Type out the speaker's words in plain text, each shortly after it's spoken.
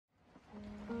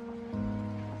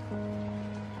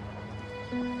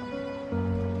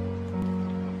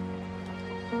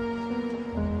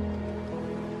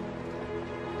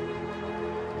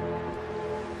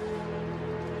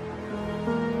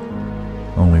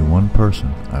one person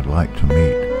I'd like to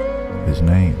meet. His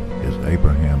name is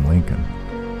Abraham Lincoln.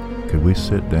 Could we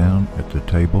sit down at the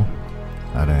table?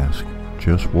 I'd ask,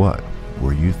 just what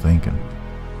were you thinking?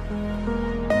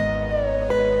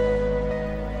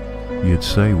 You'd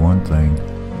say one thing,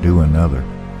 do another.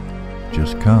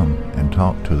 Just come and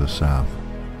talk to the South.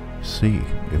 See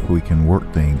if we can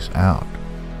work things out.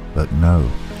 But no,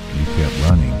 you kept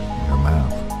running your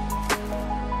mouth.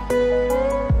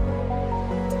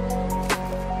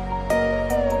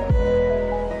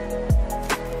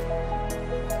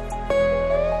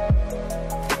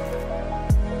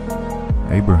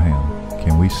 Abraham,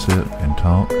 can we sit and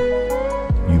talk?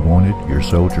 You wanted your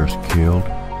soldiers killed.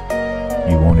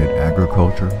 You wanted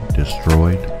agriculture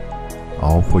destroyed,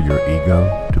 all for your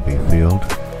ego to be filled.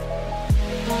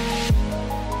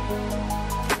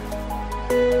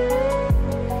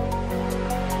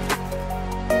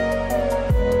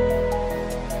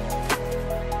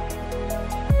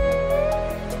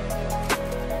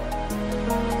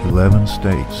 "11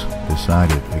 states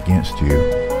decided against you.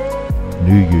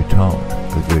 Knew you talked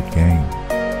a good game.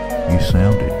 You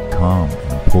sounded calm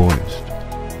and poised,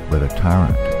 but a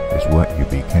tyrant is what you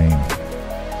became."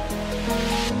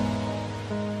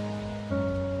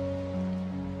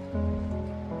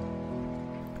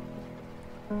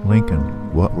 Lincoln,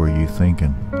 what were you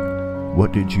thinking?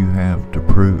 What did you have to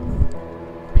prove?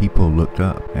 People looked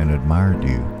up and admired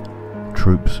you.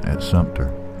 Troops at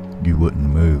Sumter, you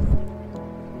wouldn't move.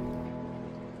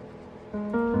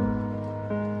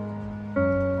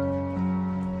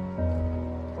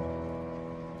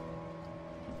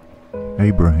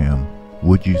 Abraham,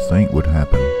 what'd you think would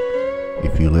happen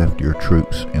if you left your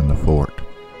troops in the fort?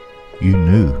 You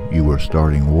knew you were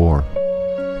starting war.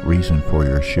 Reason for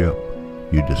your ship,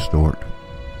 you distort.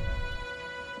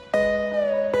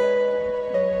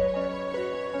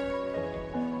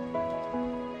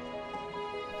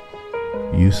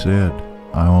 You said,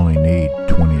 I only need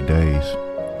 20 days.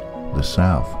 The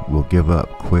South will give up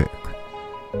quick.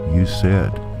 You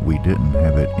said we didn't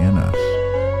have it in us.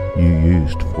 You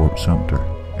used Fort Sumter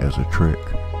as a trick.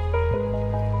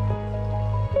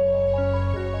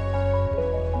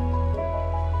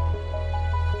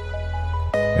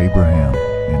 Abraham,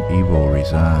 an evil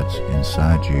resides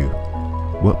inside you.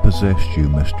 What possessed you,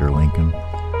 Mr. Lincoln?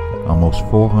 Almost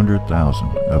 400,000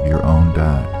 of your own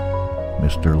died.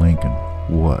 Mr. Lincoln,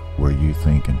 what were you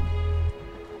thinking?